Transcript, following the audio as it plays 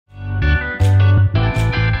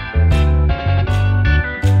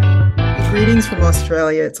Greetings from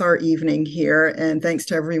Australia. It's our evening here, and thanks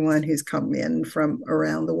to everyone who's come in from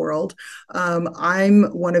around the world. I'm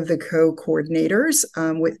one of the co-coordinators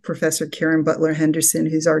with Professor Karen Butler Henderson,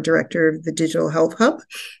 who's our director of the Digital Health Hub.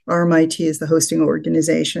 RMIT is the hosting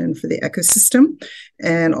organization for the ecosystem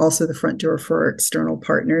and also the front door for our external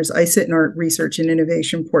partners. I sit in our research and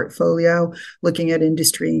innovation portfolio, looking at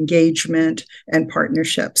industry engagement and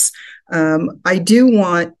partnerships. I do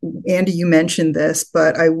want, Andy, you mentioned this,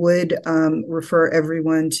 but I would refer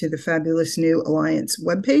everyone to the fabulous new Alliance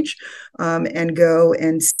webpage and go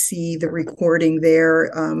and see the recording there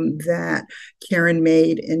that Karen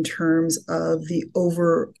made in terms of the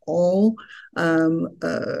overall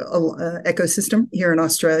ecosystem here in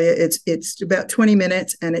Australia. It's about 20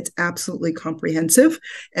 minutes and it's absolutely comprehensive.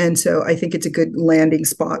 And so I think it's a good landing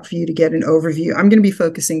spot for you to get an overview. I'm going to be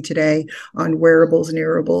focusing today on wearables,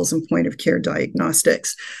 Nearables, and point of care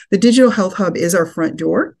diagnostics. The Digital Health Hub is our front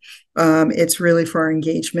door. It's really for our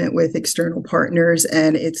engagement with external partners,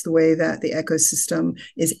 and it's the way that the ecosystem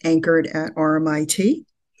is anchored at RMIT.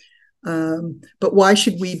 But why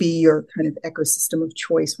should we be your kind of ecosystem of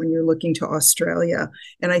choice when you're looking to Australia?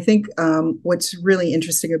 And I think what's really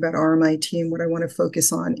interesting about RMIT and what I want to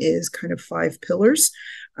focus on is kind of 5 pillars.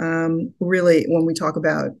 Really, when we talk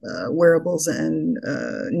about wearables and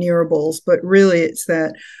Nearables, but really it's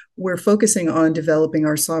that we're focusing on developing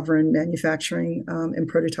our sovereign manufacturing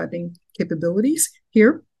and prototyping capabilities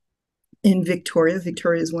here in Victoria.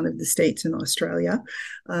 Victoria is one of the states in Australia.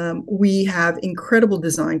 We have incredible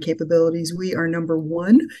design capabilities. We are number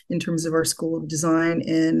 1 in terms of our School of Design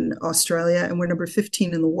in Australia, and we're number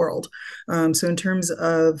 15 in the world. So in terms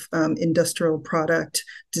of industrial product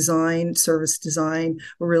design, service design,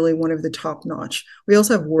 we're really one of the top notch. We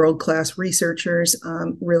also have world-class researchers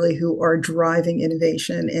really who are driving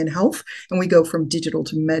innovation in health, and we go from digital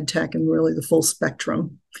to med tech and really the full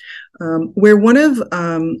spectrum. We're one of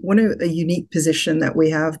a unique position that we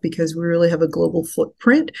have because we really have a global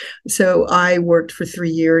footprint. So I worked for 3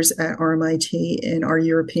 years at RMIT in our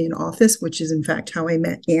European office, which is in fact how I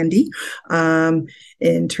met Andy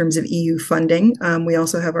in terms of EU funding. We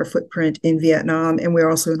also have our footprint in Vietnam, and we're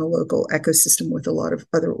also in a local ecosystem with a lot of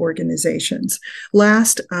other organizations.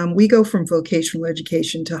 Last, we go from vocational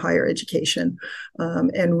education to higher education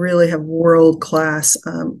and really have world-class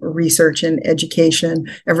research and education,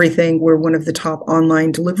 everything. We're one of the top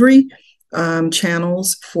online delivery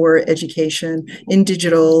channels for education in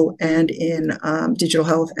digital and in digital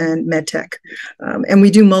health and medtech. And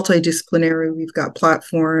we do multidisciplinary. We've got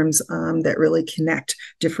platforms that really connect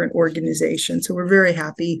different organizations. So we're very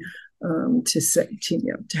happy to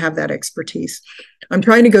have that expertise. I'm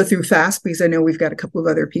trying to go through fast because I know we've got a couple of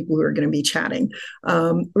other people who are going to be chatting.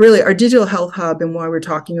 Really, our Digital Health Hub and why we're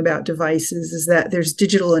talking about devices is that there's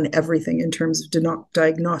digital in everything in terms of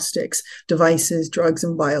diagnostics, devices, drugs,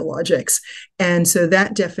 and biologics. And so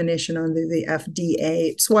that definition under the FDA,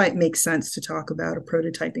 it's why it makes sense to talk about a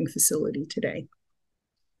prototyping facility today.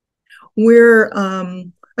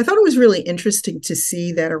 I thought it was really interesting to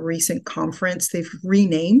see that a recent conference, they've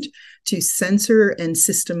renamed to Sensor and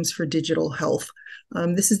Systems for Digital Health.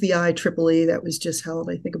 This is the IEEE that was just held,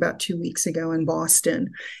 I think, about 2 weeks ago in Boston.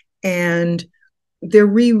 And they're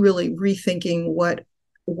really rethinking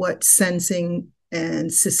what sensing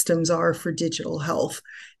and systems are for digital health.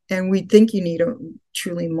 And we think you need a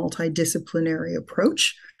truly multidisciplinary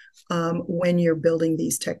approach when you're building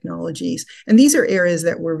these technologies. And these are areas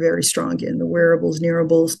that we're very strong in: the wearables,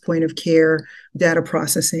 Nearables, point of care, data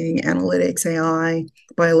processing, analytics, AI,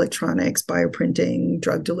 bioelectronics, bioprinting,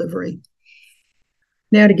 drug delivery.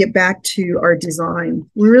 Now to get back to our design,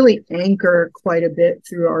 we really anchor quite a bit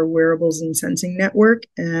through our wearables and sensing network,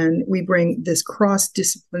 and we bring this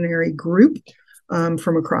cross-disciplinary group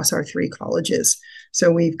from across our 3 colleges.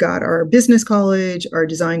 So we've got our business college, our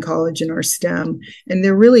design college, and our STEM, and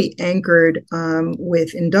they're really anchored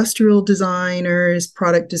with industrial designers,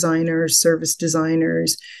 product designers, service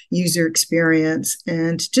designers, user experience.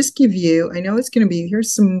 And to just give you, I know it's going to be,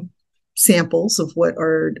 here's some samples of what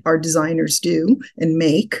our designers do and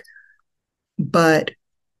make, but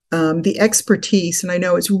the expertise, and I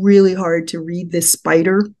know it's really hard to read this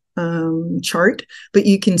spider chart, but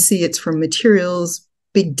you can see it's from materials,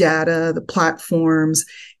 big data, the platforms,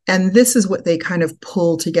 and this is what they kind of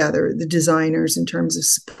pull together, the designers, in terms of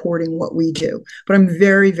supporting what we do. But I'm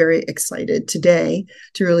very, very excited today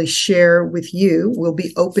to really share with you. We'll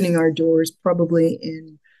be opening our doors probably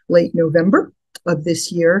in late November of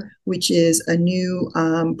this year, which is a new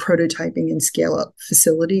prototyping and scale-up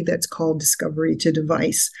facility that's called Discovery to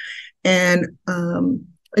Device. And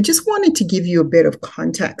I just wanted to give you a bit of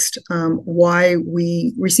context why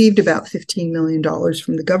we received about $15 million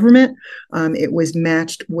from the government. It was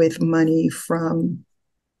matched with money from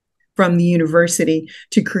the university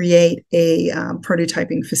to create a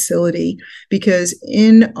prototyping facility, because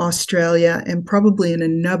in Australia and probably in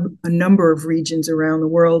a number of regions around the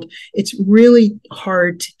world, it's really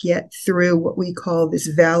hard to get through what we call this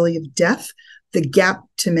valley of death, the gap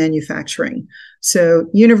to manufacturing. So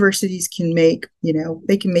universities can make,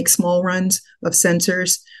 they can make small runs of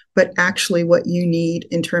sensors, but actually what you need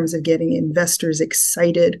in terms of getting investors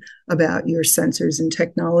excited about your sensors and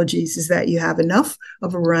technologies is that you have enough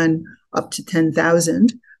of a run up to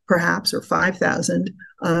 10,000 perhaps, or 5,000,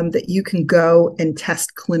 that you can go and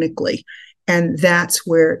test clinically. And that's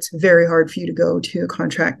where it's very hard for you to go to a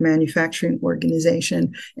contract manufacturing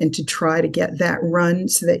organization and to try to get that run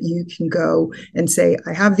so that you can go and say,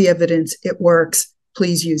 I have the evidence, it works,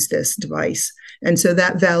 please use this device. And so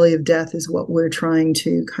that valley of death is what we're trying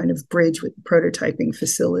to kind of bridge with the prototyping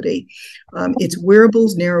facility. It's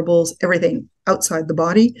wearables, Nearables, everything outside the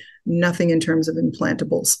body, nothing in terms of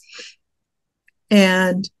implantables.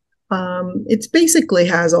 And it basically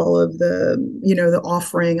has all of the, the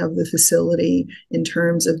offering of the facility in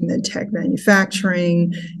terms of medtech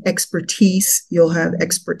manufacturing, expertise. You'll have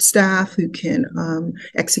expert staff who can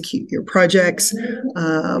execute your projects.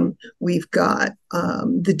 We've got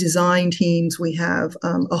the design teams. We have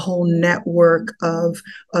a whole network of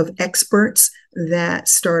experts that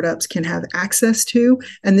startups can have access to.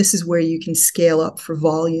 And this is where you can scale up for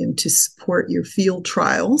volume to support your field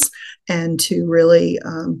trials and to really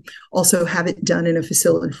also have it done in a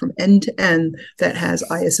facility from end to end that has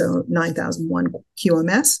ISO 9001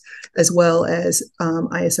 QMS, as well as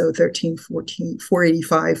ISO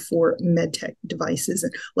 13485 for medtech devices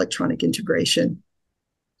and electronic integration.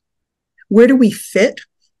 Where do we fit?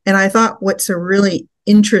 And I thought what's a really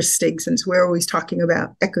interesting, since we're always talking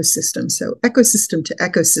about ecosystems. So ecosystem to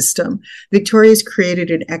ecosystem, Victoria's created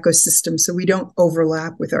an ecosystem so we don't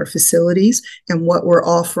overlap with our facilities and what we're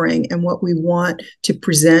offering and what we want to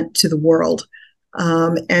present to the world.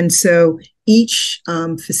 And so each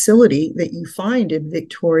facility that you find in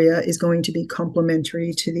Victoria is going to be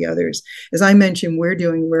complementary to the others. As I mentioned, we're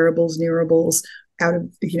doing wearables, Nearables,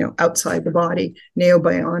 outside the body.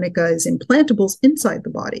 Neobionica is implantables inside the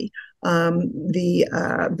body.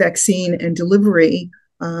 The vaccine and delivery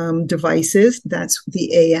devices, that's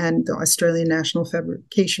the AN, the Australian National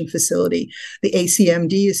Fabrication Facility. The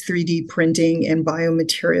ACMD is 3D printing and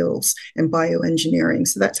biomaterials and bioengineering.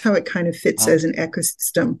 So that's how it kind of fits as an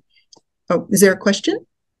ecosystem. Oh, is there a question?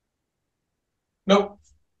 Nope.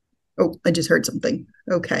 Oh, I just heard something.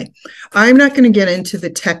 Okay. I'm not going to get into the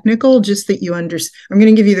technical, just that you understand. I'm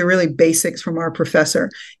going to give you the really basics from our professor.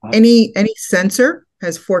 Any sensor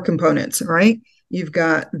has 4 components, right? You've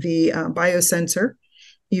got the biosensor.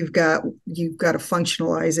 You've got to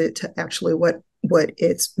functionalize it to actually what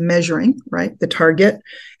it's measuring, right? The target.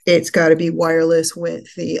 It's got to be wireless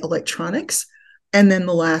with the electronics. And then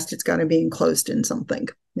the last, it's got to be enclosed in something.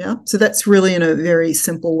 Yeah. So that's really, in a very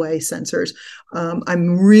simple way, sensors.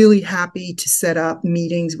 I'm really happy to set up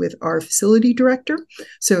meetings with our facility director.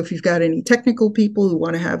 So if you've got any technical people who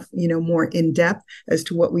want to have, more in depth as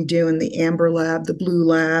to what we do in the amber lab, the blue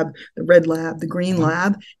lab, the red lab, the green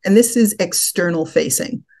lab, and this is external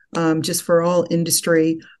facing, just for all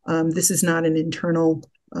industry. This is not an internal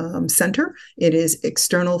center. It is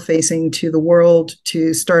external facing to the world,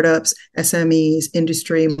 to startups, SMEs,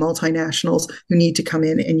 industry, multinationals who need to come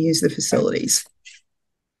in and use the facilities.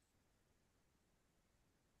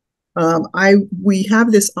 We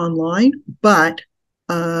have this online, but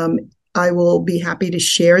I will be happy to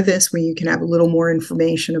share this where you can have a little more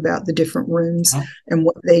information about the different rooms and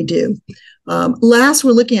what they do. Last,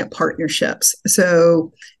 we're looking at partnerships.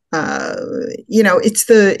 So it's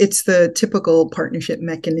the typical partnership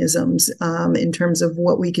mechanisms in terms of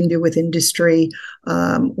what we can do with industry,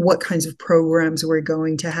 what kinds of programs we're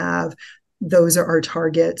going to have. Those are our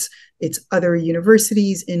targets. It's other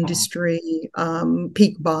universities, industry,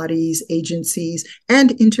 peak bodies, agencies,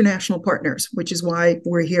 and international partners, which is why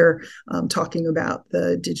we're here talking about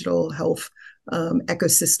the digital health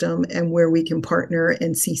ecosystem and where we can partner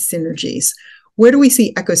and see synergies. Where do we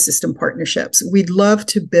see ecosystem partnerships? We'd love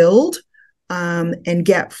to build and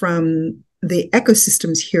get from the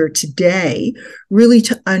ecosystems here today, really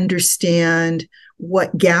to understand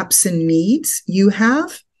what gaps and needs you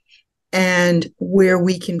have and where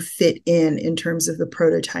we can fit in terms of the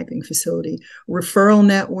prototyping facility. Referral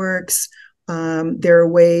networks, There are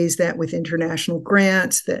ways that with international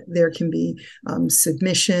grants that there can be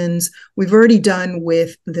submissions. We've already done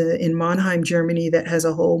with in Mannheim, Germany, that has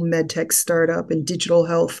a whole medtech startup and digital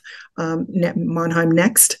health, Mannheim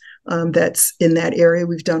Next, that's in that area.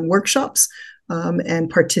 We've done workshops and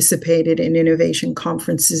participated in innovation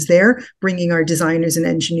conferences there, bringing our designers and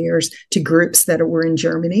engineers to groups that were in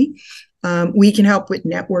Germany. We can help with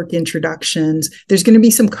network introductions. There's going to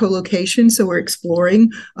be some co-location, so we're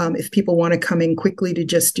exploring if people want to come in quickly to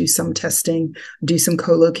just do some testing, do some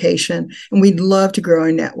co-location. And we'd love to grow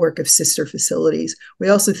our network of sister facilities. We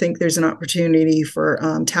also think there's an opportunity for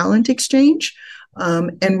talent exchange.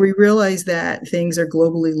 And we realize that things are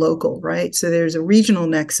globally local, right? So there's a regional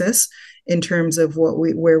nexus in terms of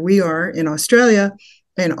where we are in Australia,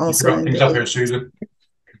 and also wrap things up here, Susan.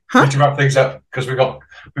 Huh? Need to wrap things up because we got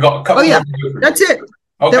a couple. Oh yeah, that's it.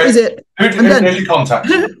 Okay. That was it. Who's your contact?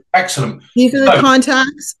 Excellent. These are the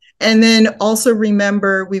contacts, and then also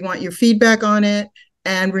remember we want your feedback on it,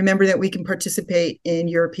 and remember that we can participate in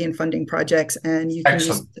European funding projects, and you can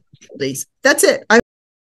use these. That's it.